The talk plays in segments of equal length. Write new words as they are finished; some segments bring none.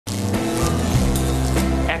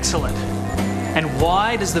Excellent. And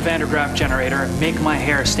why does the Van der Graaf generator make my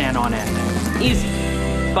hair stand on end? Easy.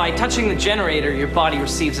 By touching the generator, your body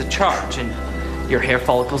receives a charge, and your hair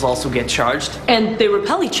follicles also get charged. And they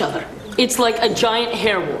repel each other. It's like a giant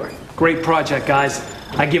hair war. Great project, guys.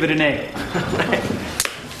 I give it an A.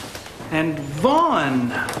 And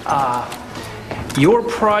Vaughn, your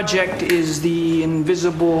project is the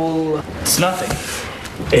invisible... It's nothing.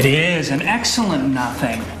 It is an excellent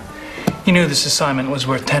nothing. You knew this assignment was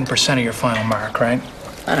worth 10% of your final mark, right?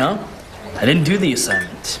 I know. I didn't do the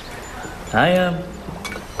assignment. I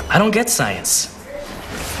don't get science.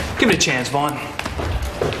 Give it a chance, Vaughn.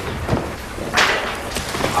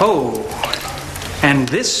 Oh, and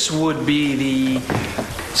this would be the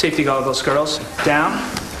safety goggles, girls. Down.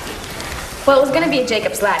 Well, it was going to be a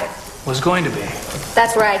Jacob's ladder. Was going to be.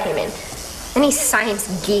 That's where I came in. Any science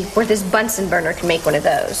geek worth his Bunsen burner can make one of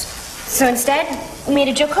those. So instead, we made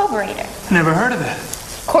a Jocoberator. Never heard of it.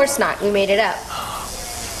 Of course not. We made it up.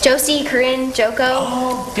 Josie, Corinne, Joko.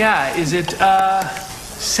 Oh, yeah. Is it,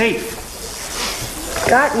 safe?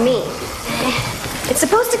 Got me. It's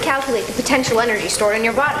supposed to calculate the potential energy stored in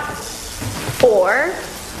your body. Or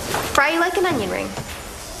fry you like an onion ring.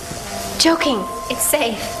 Joking. It's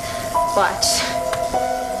safe. Watch.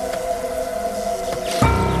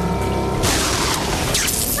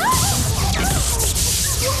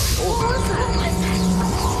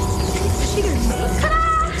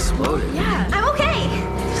 Exploded. Yeah, I'm okay.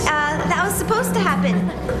 That was supposed to happen.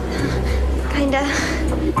 Kinda.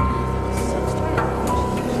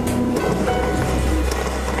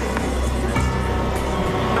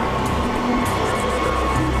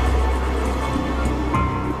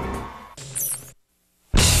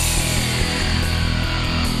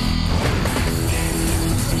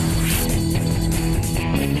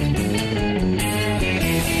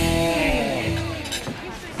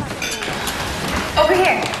 Over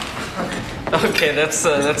here. Okay,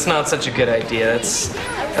 that's not such a good idea.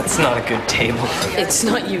 That's not a good table. It's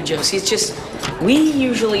not you, Josie. It's just, we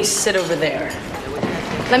usually sit over there.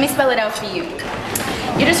 Let me spell it out for you.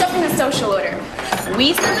 You're disrupting the social order.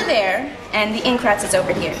 We sit over there, and the in-crowd sits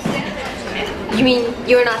over here. You mean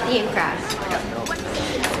you're not the in-crowd?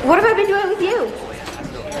 What have I been doing with you?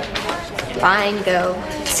 Fine, go.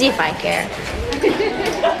 See if I care.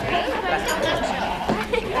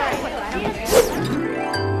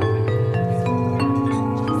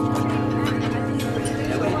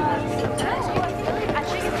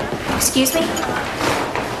 Excuse me?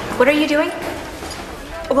 What are you doing?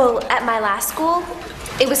 Well, at my last school,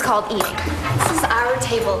 it was called eating. This is our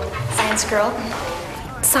table, Science Girl.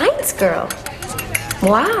 Science Girl?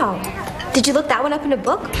 Wow. Did you look that one up in a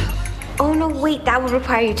book? Oh, no, wait, that would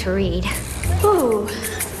require you to read. Ooh,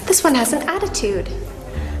 this one has an attitude.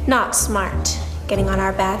 Not smart. Getting on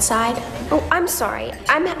our bad side. Oh, I'm sorry.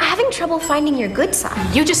 I'm having trouble finding your good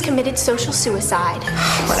side. You just committed social suicide.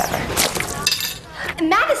 Whatever.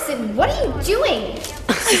 Madison, what are you doing?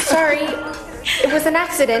 Sorry, it was an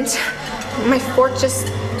accident. My fork just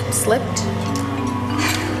slipped.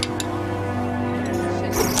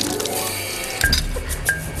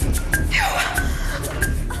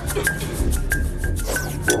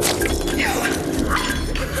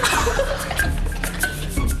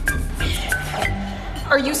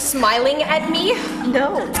 Are you smiling at me?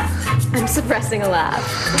 No, I'm suppressing a laugh.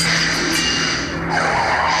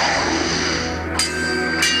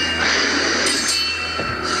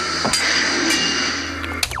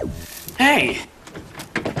 Hey!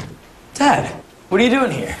 Dad, what are you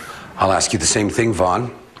doing here? I'll ask you the same thing,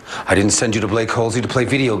 Vaughn. I didn't send you to Blake Holsey to play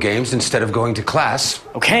video games instead of going to class.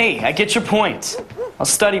 Okay, I get your point. I'll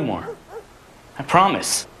study more. I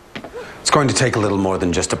promise. It's going to take a little more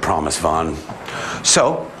than just a promise, Vaughn.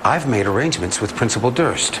 So, I've made arrangements with Principal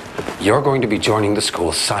Durst. You're going to be joining the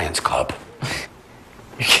school's science club.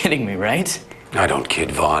 You're kidding me, right? I don't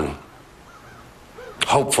kid, Vaughn.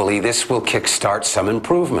 Hopefully, this will kickstart some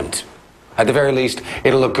improvement. At the very least,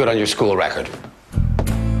 it'll look good on your school record.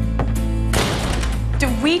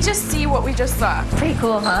 Did we just see what we just saw? Pretty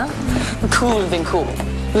cool, huh? Cooler than cool.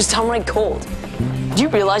 It was downright cold. Do you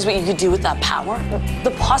realize what you could do with that power?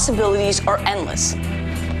 The possibilities are endless.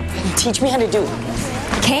 Teach me how to do it.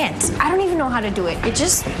 Can't. I don't even know how to do it. It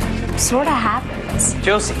just sort of happens.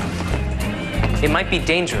 Josie, it might be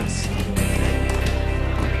dangerous.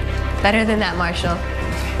 Better than that, Marshall.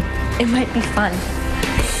 It might be fun.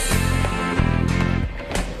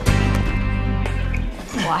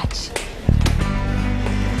 Watch.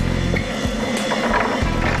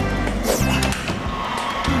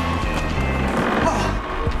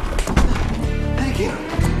 Thank you.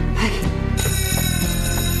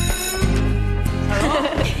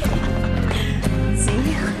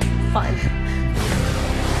 See?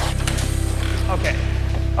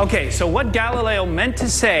 Okay, so what Galileo meant to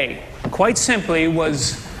say, quite simply,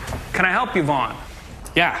 was, can I help you, Vaughn?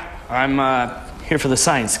 Yeah, I'm here for the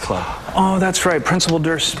science club. Oh, that's right. Principal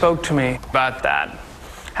Durst spoke to me about that.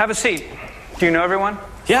 Have a seat. Do you know everyone?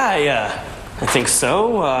 Yeah, I think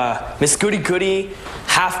so. Miss Goody Goody,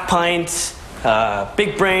 Half Pint,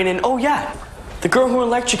 Big Brain, and oh yeah, the girl who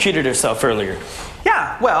electrocuted herself earlier.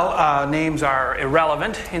 Yeah, well, names are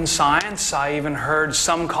irrelevant in science. I even heard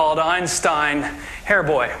some called Einstein hair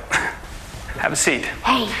boy. Have a seat.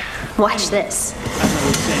 Hey, watch this.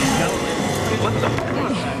 What the?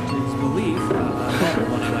 His belief,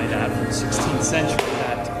 one I might add from the 16th century,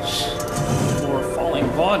 that for falling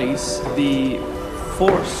bodies, the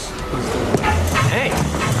force is the... Hey!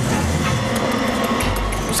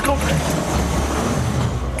 Let's go for it.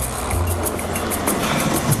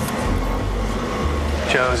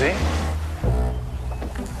 Josie?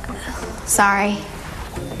 Sorry.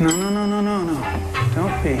 No.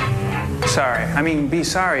 Don't be sorry. I mean, be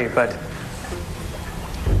sorry, but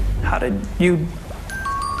how did you...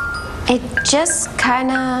 It just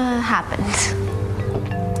kind of happened.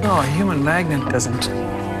 No, a human magnet doesn't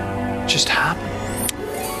just happen.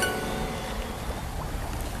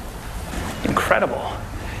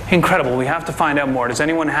 Incredible. We have to find out more. Does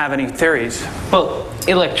anyone have any theories? Well,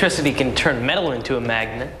 electricity can turn metal into a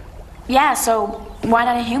magnet. Yeah, so why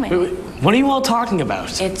not a human? Wait, what are you all talking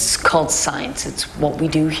about? It's called science. It's what we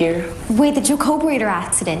do here. Wait, the Jacobrator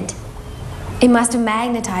accident. It must have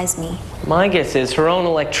magnetized me. My guess is her own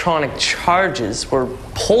electronic charges were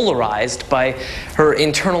polarized by her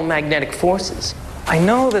internal magnetic forces. I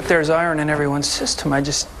know that there's iron in everyone's system. I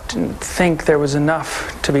just didn't think there was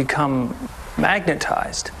enough to become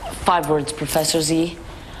magnetized. 5 words, Professor Z.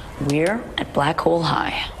 We're at Black Hole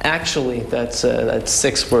High. Actually, that's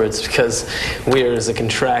 6 words because we're is a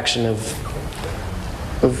contraction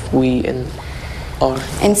of we and are.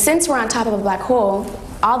 And since we're on top of a black hole,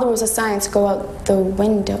 all the rules of science go out the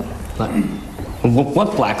window.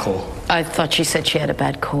 What black hole? I thought she said she had a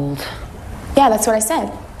bad cold. Yeah, that's what I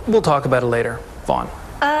said. We'll talk about it later. Vaughn.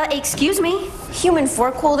 Excuse me? Human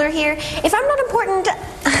fork holder here. If I'm not important,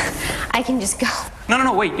 I can just go.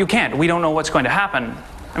 No, wait, you can't. We don't know what's going to happen.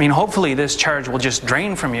 I mean, hopefully this charge will just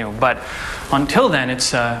drain from you, but until then,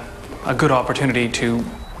 it's a good opportunity to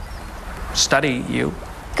study you.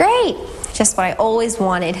 Great. Just what I always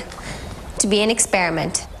wanted. To be an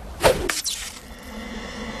experiment.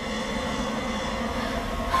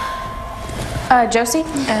 Josie?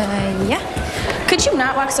 Yeah? Could you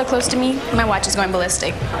not walk so close to me? My watch is going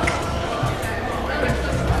ballistic.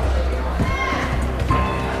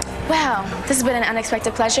 Well, this has been an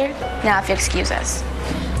unexpected pleasure. Now if you excuse us.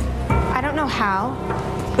 I don't know how,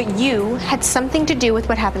 but you had something to do with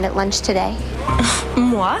what happened at lunch today.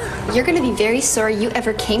 Moi? You're gonna be very sorry you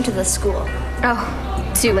ever came to this school.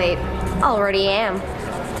 Oh, too late. Already am.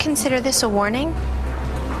 Consider this a warning.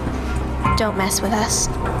 Don't mess with us.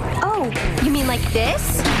 Oh, you mean like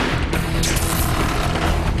this?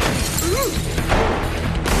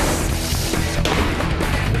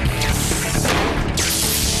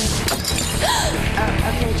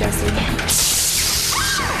 Okay, Josie.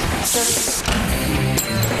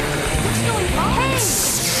 Hey!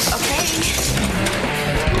 Okay.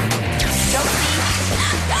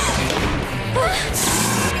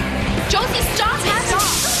 Josie, stop it!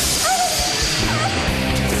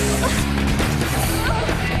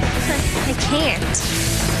 I can't.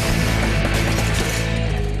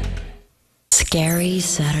 Scary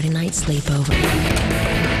Saturday night sleepover.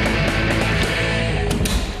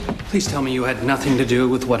 Please tell me you had nothing to do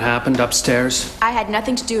with what happened upstairs. I had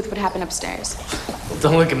nothing to do with what happened upstairs.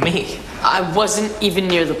 Don't look at me. I wasn't even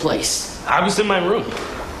near the place. I was in my room.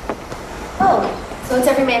 Oh, so it's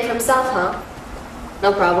every man for himself, huh?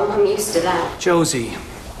 No problem, I'm used to that. Josie.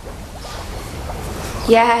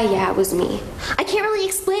 Yeah, it was me. I can't really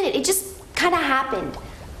explain it. It just kind of happened.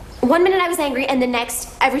 One minute I was angry, and the next,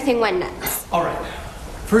 everything went nuts. All right.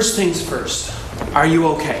 First things first. Are you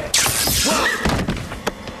okay?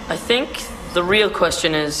 I think the real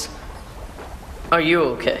question is, are you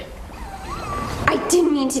okay? I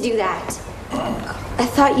didn't mean to do that. I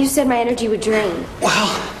thought you said my energy would drain. Well,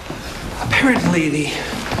 apparently the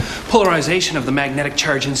polarization of the magnetic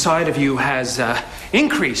charge inside of you has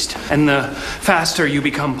increased. And the faster you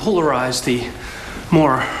become polarized, the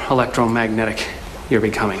more electromagnetic you're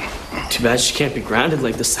becoming. Too bad she can't be grounded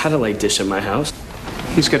like the satellite dish at my house.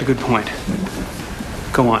 He's got a good point.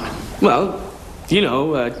 Go on. Well, you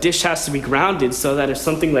know, a dish has to be grounded so that if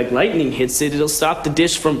something like lightning hits it, it'll stop the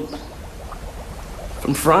dish from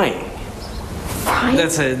frying. Right?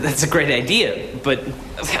 That's a great idea, but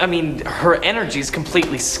I mean, her energy is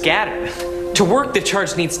completely scattered. To work, the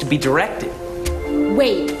charge needs to be directed.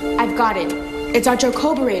 Wait, I've got it. It's our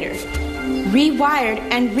Jacoberator. Rewired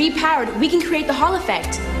and repowered, we can create the Hall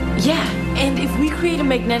effect. Yeah, and if we create a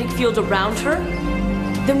magnetic field around her,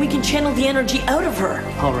 then we can channel the energy out of her.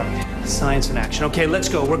 All right, science in action. Okay, let's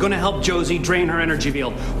go. We're gonna help Josie drain her energy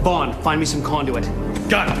field. Vaughn, find me some conduit.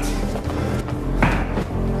 Got it.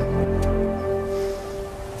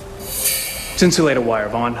 It's insulated wire,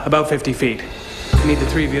 Vaughn, about 50 feet. I need the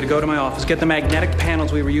three of you to go to my office, get the magnetic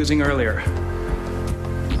panels we were using earlier.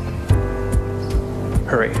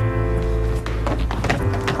 Hurry.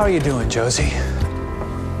 How are you doing, Josie?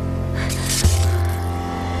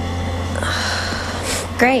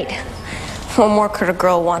 Great. What more could a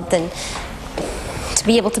girl want than to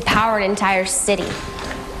be able to power an entire city?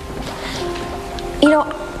 You know,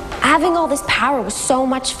 having all this power was so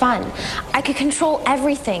much fun. I could control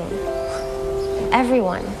everything.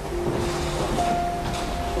 Everyone.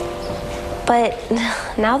 But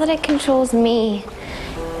now that it controls me,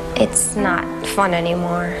 it's not fun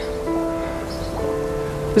anymore.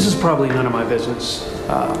 This is probably none of my business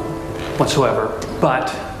whatsoever,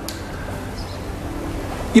 but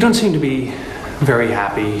you don't seem to be very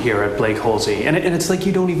happy here at Blake Holsey, and it's like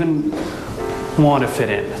you don't even want to fit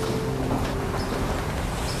in.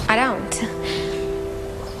 I don't.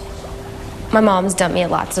 My mom's dumped me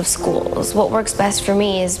at lots of schools. What works best for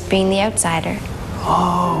me is being the outsider.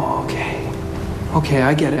 Oh, okay. Okay,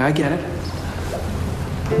 I get it.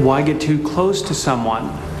 Why get too close to someone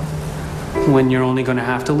when you're only going to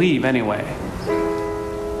have to leave anyway?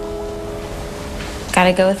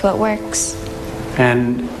 Gotta go with what works.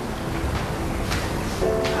 And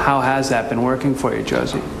how has that been working for you,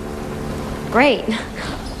 Josie? Great.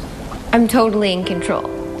 I'm totally in control.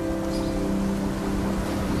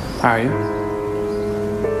 Are you?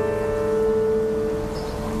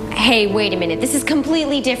 Hey, wait a minute. This is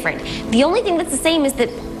completely different. The only thing that's the same is that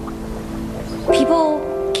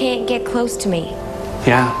people can't get close to me.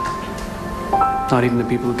 Yeah. Not even the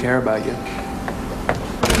people who care about you.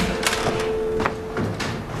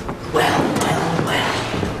 Well.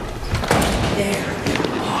 There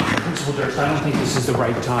you are. Principal Durst, I don't think this is the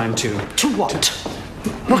right time to... To what?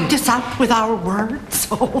 Work this out with our words?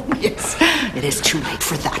 Oh, yes. It is too late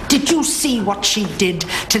for that. Did you see what she did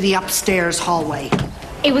to the upstairs hallway?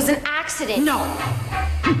 It was an accident. No.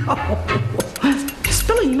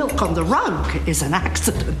 Spilling milk on the rug is an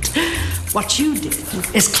accident. What you did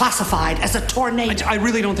is classified as a tornado. I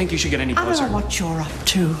really don't think you should get any closer. I don't know what you're up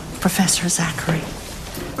to, Professor Zachary.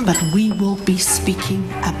 But we will be speaking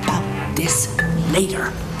about this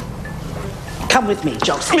later. Come with me,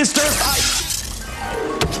 Joseph. Mister,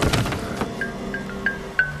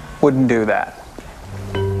 wouldn't do that.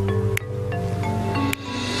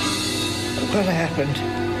 What happened?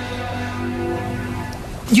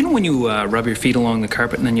 You know when you rub your feet along the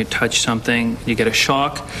carpet and then you touch something, you get a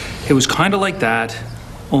shock? It was kind of like that,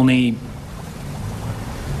 only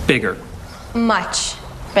bigger. Much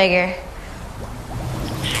bigger.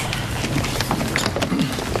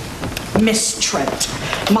 Miss Trent,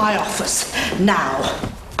 my office, now.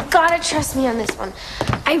 Gotta trust me on this one.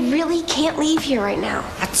 I really can't leave here right now.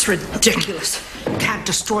 That's ridiculous. You can't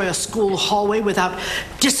destroy a school hallway without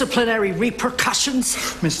disciplinary repercussions.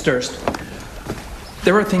 Miss Durst,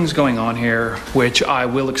 there are things going on here which I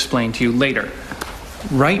will explain to you later.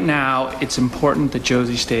 Right now, it's important that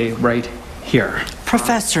Josie stay right here.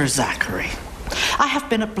 Professor Zachary, I have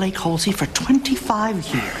been at Blake Holsey for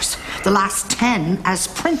 25 years, the last 10 as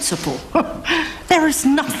principal. There is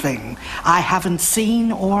nothing I haven't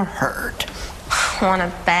seen or heard.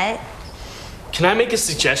 Wanna bet? Can I make a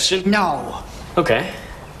suggestion? No. Okay.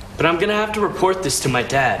 But I'm gonna have to report this to my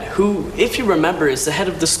dad, who, if you remember, is the head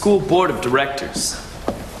of the school board of directors.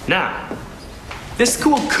 Now, this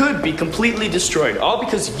school could be completely destroyed, all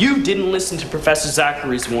because you didn't listen to Professor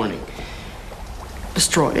Zachary's warning.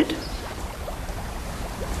 Destroyed?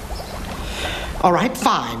 All right,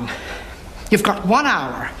 fine. You've got 1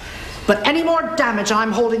 hour. But any more damage,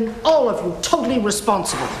 I'm holding all of you totally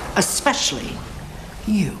responsible, especially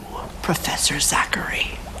you, Professor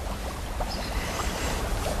Zachary.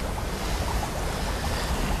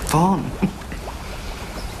 Vaughn,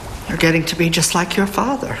 you're getting to be just like your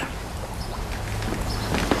father.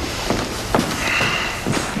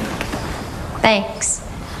 Thanks.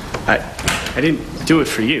 I didn't do it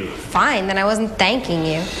for you. Fine, then I wasn't thanking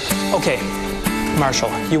you. Okay,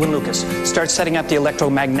 Marshall, you and Lucas, start setting up the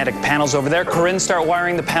electromagnetic panels over there. Corinne, start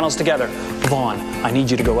wiring the panels together. Vaughn, I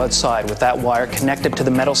need you to go outside with that wire connected to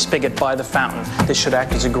the metal spigot by the fountain. This should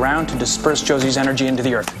act as a ground to disperse Josie's energy into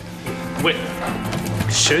the earth. Wait.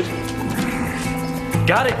 Should?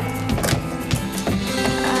 Got it.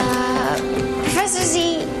 Professor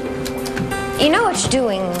Z, you know what you're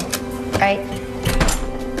doing, right?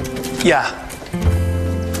 Yeah.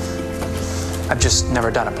 I've just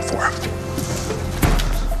never done it before.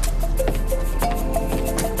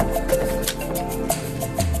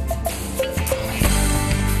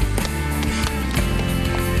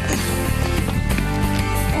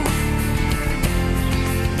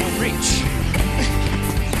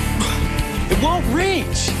 It won't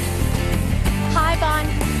reach. Hi, Vaughn.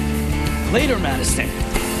 Later, Madison.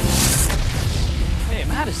 Hey,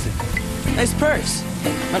 Madison. Nice purse.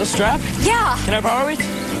 Metal strap? Yeah. Can I borrow it?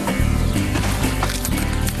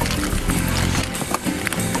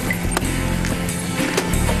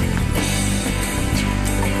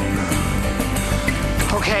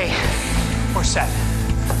 Okay, we're set.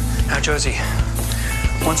 Now, Josie,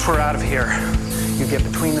 once we're out of here, you get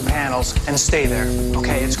between the panels and stay there,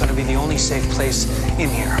 okay? It's gonna be the only safe place in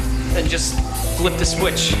here. Then just flip the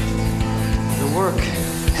switch. It'll work.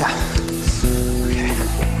 Yeah. Okay.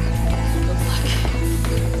 Good luck.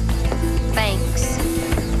 Thanks.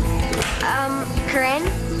 Corinne?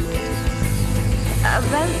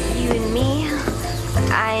 About you and me,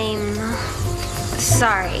 I'm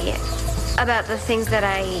sorry about the things that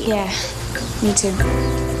I... Yeah, me too.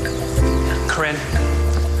 Corinne,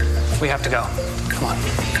 we have to go. Come on.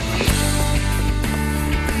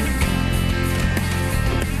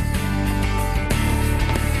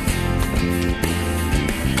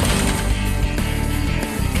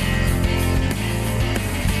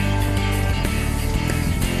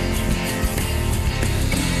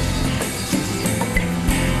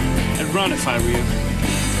 I'd run if I were you.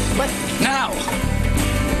 What? Now!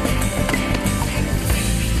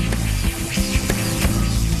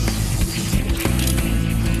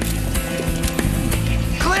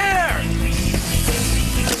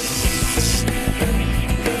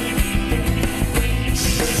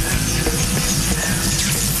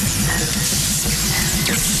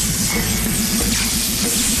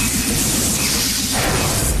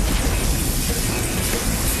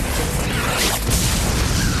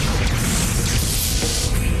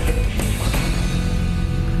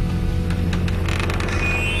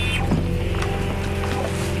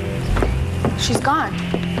 She's gone.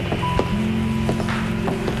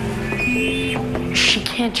 She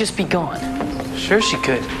can't just be gone. Sure she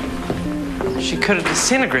could. She could have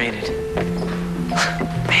disintegrated.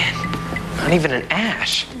 Man, not even an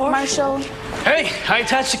ash. Marshall. Hey, I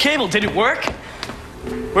attached the cable. Did it work?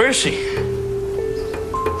 Where is she?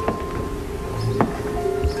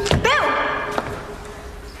 Bill!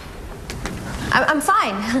 I'm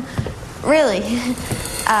fine. Really.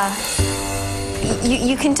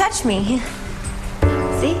 You can touch me.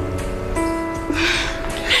 See?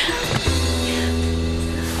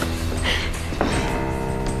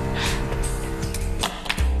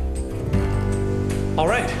 All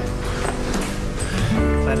right.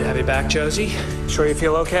 Glad to have you back, Josie. Sure you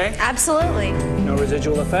feel okay? Absolutely. No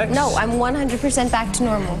residual effects? No, I'm 100% back to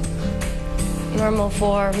normal. Normal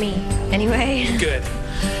for me, anyway. Good.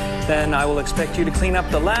 Then I will expect you to clean up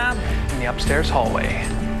the lab in the upstairs hallway.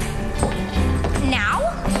 Now?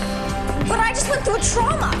 But I just went through a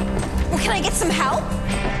trauma. Well, can I get some help?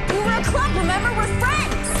 We were a club, remember? We're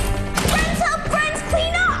friends. Friends help friends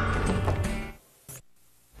clean up.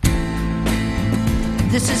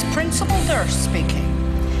 This is Principal Durst speaking.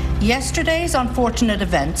 Yesterday's unfortunate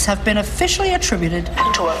events have been officially attributed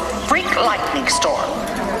to a freak lightning storm.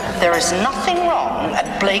 There is nothing wrong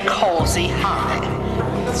at Blake Holsey High.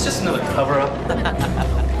 It's just another cover-up.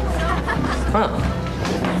 Huh.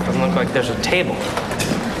 Doesn't look like there's a table.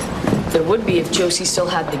 There would be if Josie still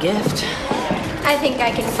had the gift. I think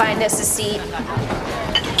I can find us a seat.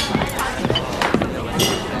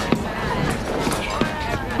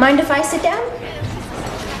 Mind if I sit down?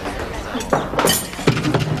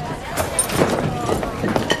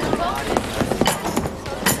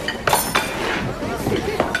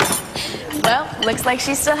 Well, looks like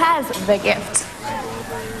she still has the gift.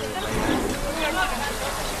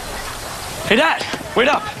 Hey, Dad, wait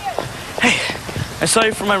up. Hey, I saw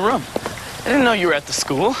you from my room. I didn't know you were at the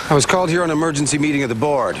school. I was called here on an emergency meeting of the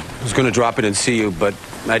board. I was going to drop in and see you, but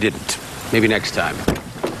I didn't. Maybe next time.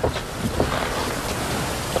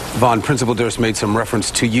 Vaughn, Principal Durst made some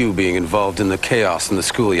reference to you being involved in the chaos in the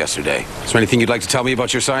school yesterday. Is there anything you'd like to tell me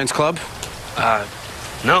about your science club?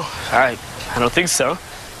 No, I don't think so.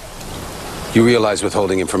 You realize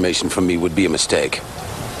withholding information from me would be a mistake.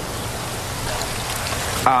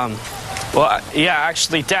 Well, yeah,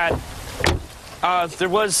 actually, Dad, there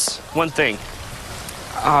was one thing.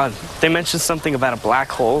 They mentioned something about a black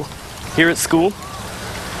hole. Here at school?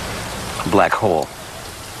 Black hole.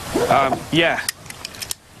 Yeah.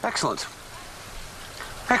 Excellent.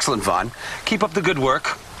 Excellent, Vaughn. Keep up the good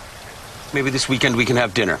work. Maybe this weekend we can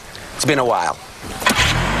have dinner. It's been a while.